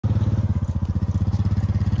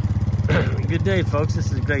Good day, folks.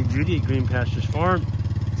 This is Greg Judy at Green Pastures Farm.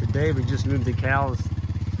 Today we just moved the cows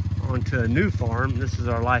onto a new farm. This is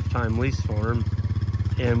our lifetime lease farm,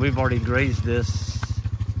 and we've already grazed this.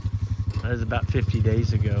 That was about 50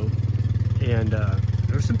 days ago, and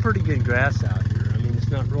there's some pretty good grass out here. I mean,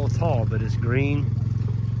 it's not real tall, but it's green,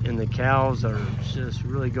 and the cows are just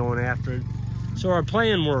really going after it. So our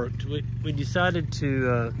plan worked. We decided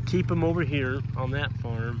to keep them over here on that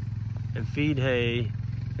farm and feed hay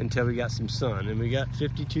until we got some sun, and we got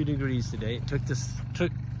 52 degrees today. It took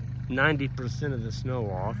 90% of the snow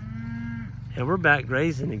off, and we're back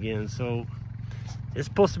grazing again. So it's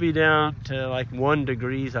supposed to be down to like 1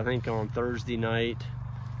 degrees, I think, on Thursday night.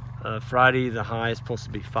 Friday, the high is supposed to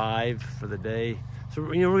be 5 for the day.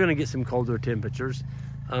 So, you know, we're gonna get some colder temperatures.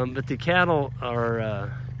 But the cattle are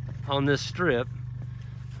on this strip.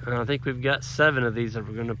 I think we've got 7 of these that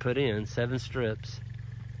we're gonna put in, 7 strips.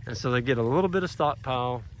 And so they get a little bit of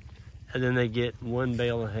stockpile, and then they get 1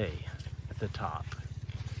 bale of hay at the top.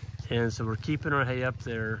 And so we're keeping our hay up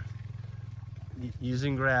there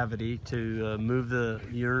using gravity to move the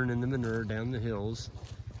urine and the manure down the hills.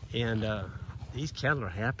 And these cattle are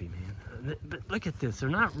happy, man. But look at this, they're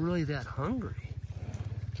not really that hungry.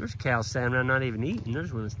 There's cows standing around not even eating.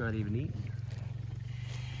 There's one that's not even eating.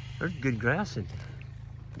 There's good grass in here,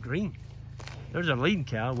 green. There's our lead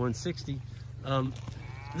cow, 160.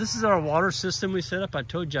 This is our water system we set up. I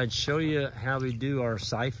told you I'd show you how we do our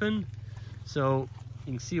siphon. So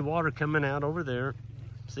you can see water coming out over there.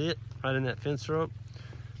 See it? Right in that fence rope.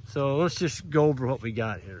 So let's just go over what we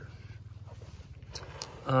got here.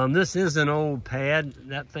 This is an old pad.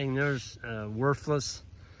 That thing there's worthless.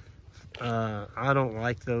 I don't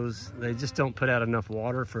like those. They just don't put out enough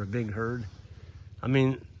water for a big herd. I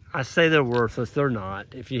mean, I say they're worthless. They're not.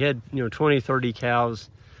 If you had, 20, 30 cows,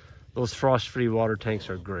 those frost-free water tanks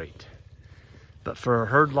are great. But for a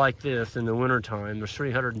herd like this in the wintertime, there's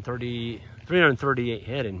 338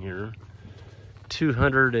 head in here. I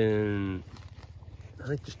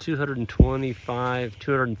think there's 225,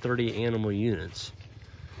 230 animal units.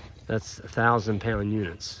 That's 1,000-pound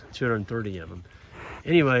units, 230 of them.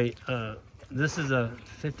 Anyway, this is a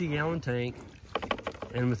 50-gallon tank,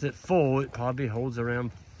 and with it full, it probably holds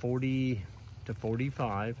around 40 to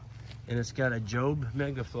 45. And it's got a Job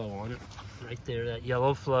Mega Flow on it, right there, that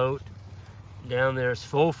yellow float. Down there is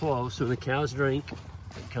full flow, so the cows drink,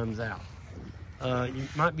 it comes out. You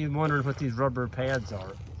might be wondering what these rubber pads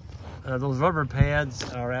are. Those rubber pads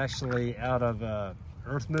are actually out of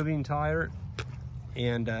earth moving tire,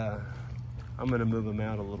 and I'm gonna move them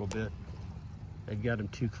out a little bit. They've got them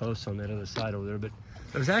too close on that other side over there, but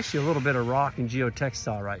there's actually a little bit of rock and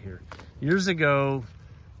geotextile right here. Years ago,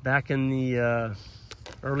 back in the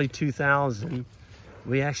early 2000,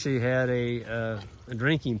 we actually had a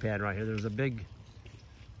drinking pad right here. There was a big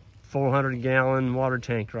 400-gallon water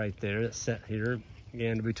tank right there that's set here,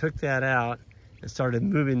 and we took that out and started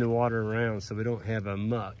moving the water around so we don't have a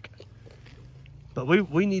muck. But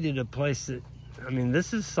we needed a place that, I mean,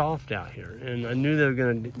 this is soft out here, and I knew they were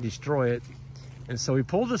going to destroy it. And so we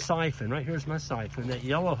pulled the siphon. Right here's my siphon. That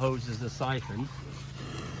yellow hose is the siphon.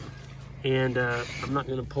 And I'm not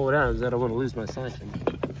gonna pull it out because I don't want to lose my siphon.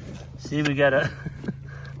 See, we got a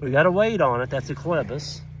weight on it. That's a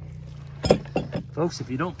clevis. Folks,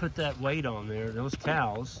 if you don't put that weight on there, those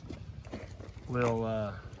cows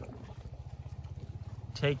will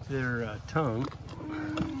take their tongue.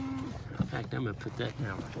 In fact, I'm gonna put that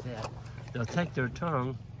down like that. They'll take their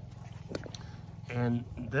tongue and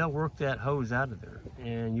they'll work that hose out of there,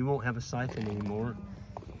 and you won't have a siphon anymore.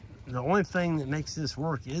 The only thing that makes this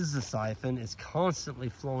work is the siphon. It's constantly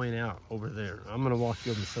flowing out over there. I'm gonna walk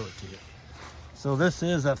you over and show it to you. So this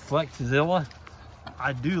is a Flexzilla.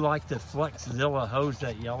 I do like the Flexzilla hose,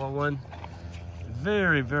 that yellow one.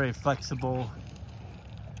 Very, very flexible.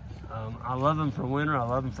 I love them for winter. I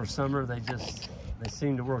love them for summer. They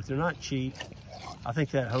seem to work. They're not cheap. I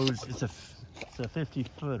think that hose, it's a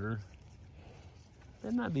 50-footer.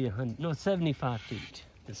 That might be 100, no, 75 feet.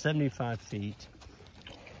 It's 75 feet.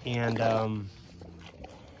 And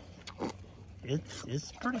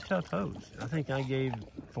it's pretty tough hose. I think I gave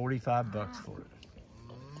 45 bucks for it.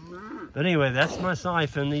 But anyway, that's my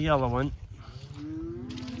siphon, the yellow one.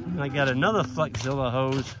 And I got another Flexzilla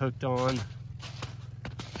hose hooked on,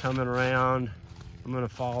 coming around. I'm gonna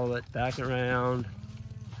follow it back around,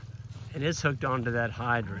 and it's hooked onto that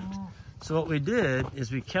hydrant. So what we did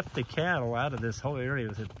is we kept the cattle out of this whole area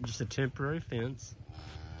with just a temporary fence.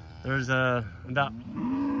 There's about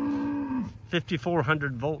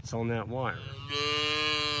 5,400 volts on that wire.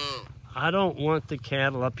 I don't want the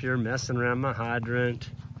cattle up here messing around my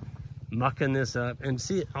hydrant, mucking this up. And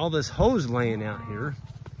see all this hose laying out here.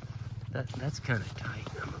 That's kind of tight.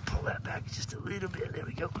 I'm gonna pull that back just a little bit. There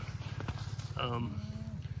we go.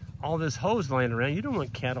 All this hose laying around, you don't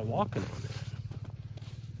want cattle walking on it.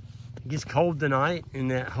 It gets cold tonight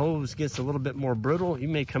and that hose gets a little bit more brittle. You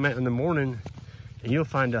may come out in the morning and you'll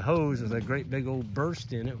find a hose with a great big old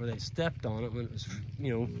burst in it where they stepped on it when it was,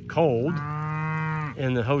 you know, cold,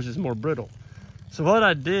 and the hose is more brittle. So what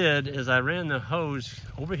I did is I ran the hose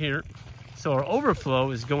over here. So our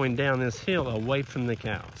overflow is going down this hill away from the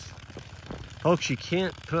cows. Folks, you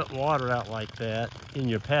can't put water out like that in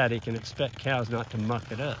your paddock and expect cows not to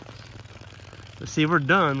muck it up. But see, we're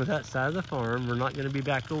done with that side of the farm. We're not going to be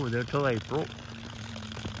back over there till April.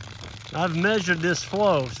 I've measured this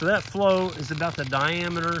flow. So that flow is about the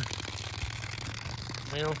diameter.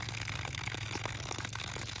 Well,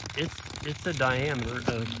 it's the diameter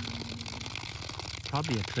of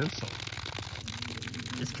probably a pencil.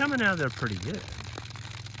 It's coming out of there pretty good.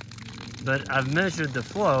 But I've measured the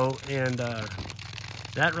flow, and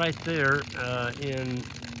that right there in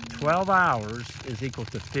 12 hours is equal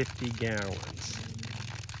to 50 gallons.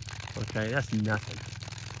 Okay, that's nothing.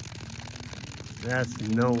 That's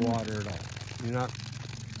no water at all. You're not,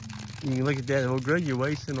 you can look at that, well, Greg, you're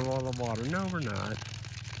wasting a lot of water. No, we're not.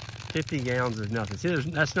 50 gallons is nothing. See,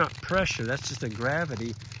 that's not pressure, that's just a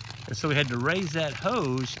gravity. And so we had to raise that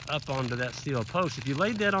hose up onto that steel post. If you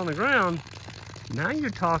laid that on the ground, now you're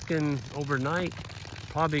talking overnight,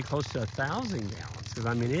 probably close to 1,000 gallons. Because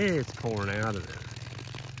I mean, it's pouring out of there.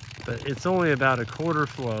 But it's only about a quarter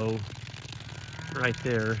flow right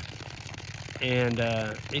there. And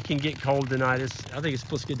it can get cold tonight. I think it's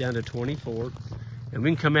supposed to get down to 24. And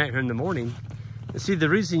we can come out here in the morning. And see, the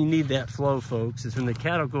reason you need that flow, folks, is when the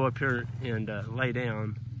cattle go up here and lay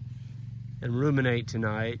down and ruminate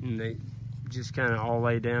tonight, and they just kind of all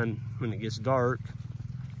lay down when it gets dark,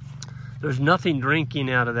 there's nothing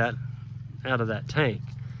drinking out of that tank.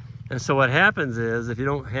 And so what happens is, if you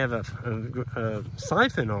don't have a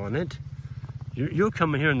siphon on it, you'll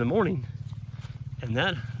come in here in the morning, and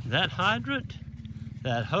that hydrant,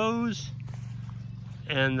 that hose,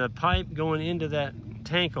 and the pipe going into that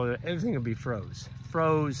tank, everything will be froze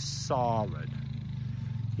solid.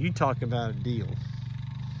 You talk about a deal.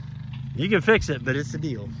 You can fix it, but it's a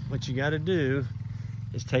deal. What you got to do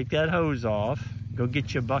is take that hose off, go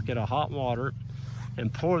get you a bucket of hot water,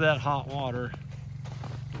 and pour that hot water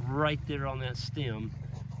right there on that stem.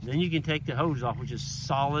 Then you can take the hose off, which is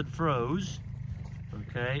solid froze,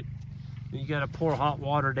 okay? Then you got to pour hot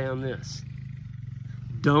water down this.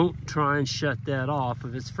 Don't try and shut that off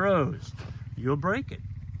if it's froze. You'll break it.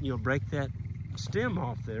 You'll break that stem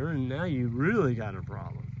off there, and now you really got a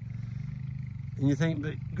problem. And you think,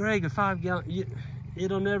 but Greg, a 5 gallon,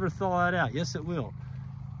 it'll never thaw it out. Yes, it will.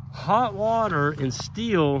 Hot water and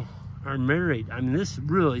steel are married. I mean, this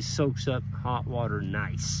really soaks up hot water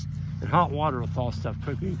nice. And hot water will thaw stuff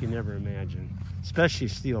quicker than you can never imagine, especially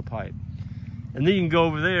steel pipe. And then you can go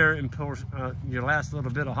over there and pour your last little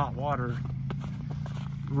bit of hot water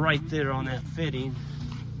right there on that fitting,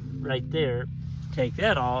 right there. Take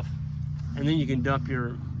that off, and then you can dump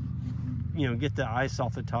your, get the ice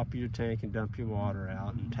off the top of your tank and dump your water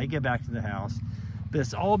out and take it back to the house. But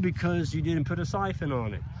it's all because you didn't put a siphon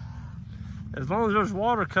on it. As long as there's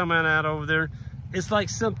water coming out over there, it's like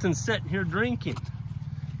something sitting here drinking.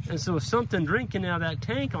 And so if something drinking out of that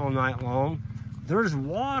tank all night long, there's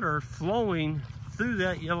water flowing through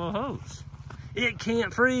that yellow hose. It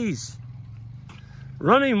can't freeze.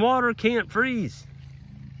 Running water can't freeze.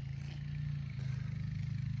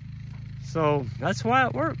 So that's why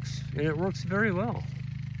it works, and it works very well.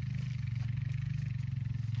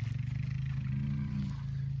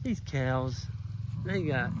 These cows, they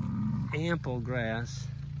got ample grass.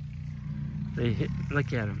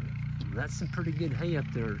 Look at them. That's some pretty good hay up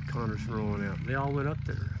there Connor's rolling out. They all went up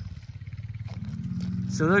there.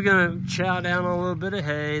 So they're gonna chow down on a little bit of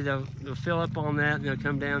hay. They'll fill up on that, and they'll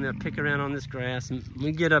come down, they'll pick around on this grass. And when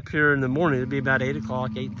we get up here in the morning, it'll be about 8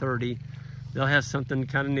 o'clock, 8:30. They'll have something to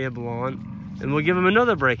kind of nibble on, and we'll give them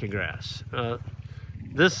another break of grass.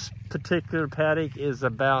 This particular paddock is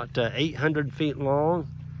about 800 feet long,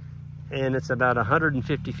 and it's about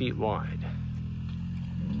 150 feet wide.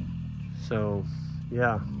 So,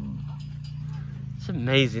 yeah. It's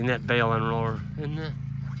amazing, that bale and roller, isn't it?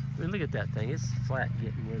 I mean, look at that thing. It's flat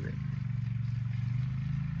getting with it.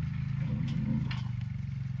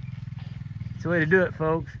 It's the way to do it,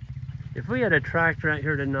 folks. If we had a tractor out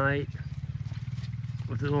here tonight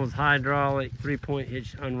with those hydraulic 3-point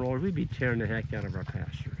hitch unrollers, we'd be tearing the heck out of our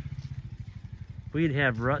pasture. We'd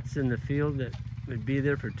have ruts in the field that would be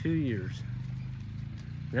there for 2 years.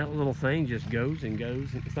 That little thing just goes and goes.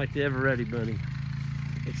 It's like the Ever Ready bunny,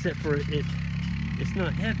 except for it's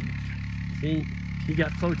not heavy. See, he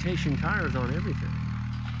got flotation tires on everything.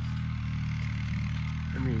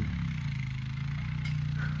 I mean,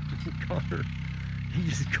 Connor,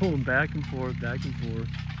 he's just going back and forth, back and forth.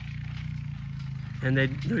 And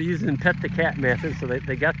they're using pet the cat method, so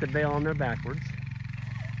they got the bale on there backwards,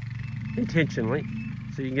 intentionally,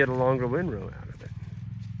 so you can get a longer windrow out of it.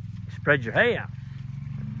 Spread your hay out.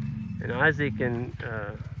 And Isaac and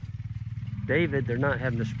David, they're not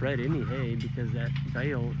having to spread any hay because that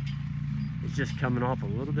bale is just coming off a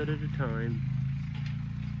little bit at a time.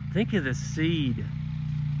 Think of the seed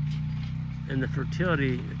and the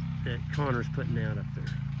fertility that Connor's putting out up there.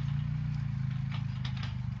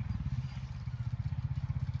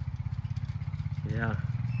 Yeah,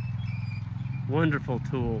 wonderful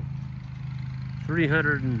tool.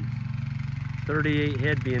 338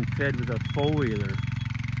 head being fed with a four-wheeler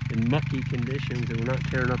in mucky conditions, and we're not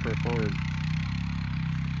tearing up our farm.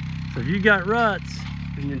 So if you got ruts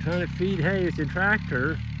and you're trying to feed hay with your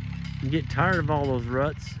tractor and get tired of all those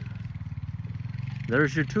ruts,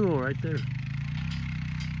 there's your tool right there.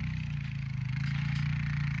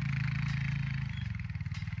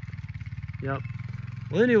 Yep.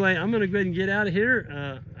 Well, anyway, I'm going to go ahead and get out of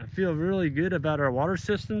here. I feel really good about our water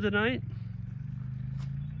system tonight.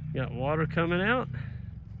 Got water coming out.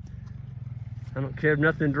 I don't care if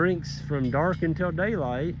nothing drinks from dark until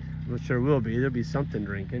daylight, which there will be. There'll be something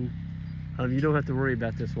drinking. You don't have to worry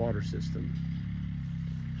about this water system.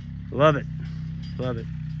 Love it. Love it.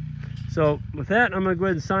 So with that, I'm going to go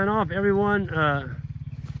ahead and sign off. Everyone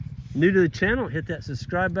new to the channel, hit that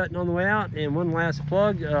subscribe button on the way out. And one last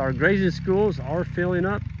plug, our grazing schools are filling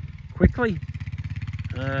up quickly.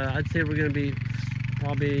 I'd say we're going to be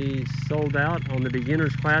probably sold out on the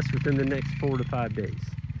beginners class within the next 4 to 5 days.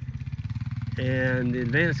 And the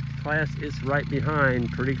advanced class is right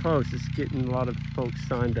behind, pretty close. It's getting a lot of folks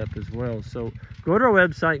signed up as well. So go to our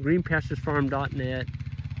website, greenpasturesfarm.net,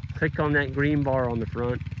 click on that green bar on the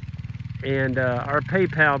front. And our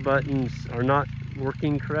PayPal buttons are not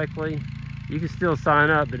working correctly. You can still sign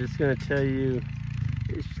up, but it's going to tell you,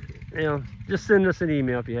 just send us an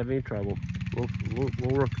email if you have any trouble.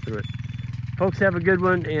 We'll work through it. Folks, have a good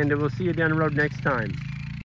one, and we'll see you down the road next time.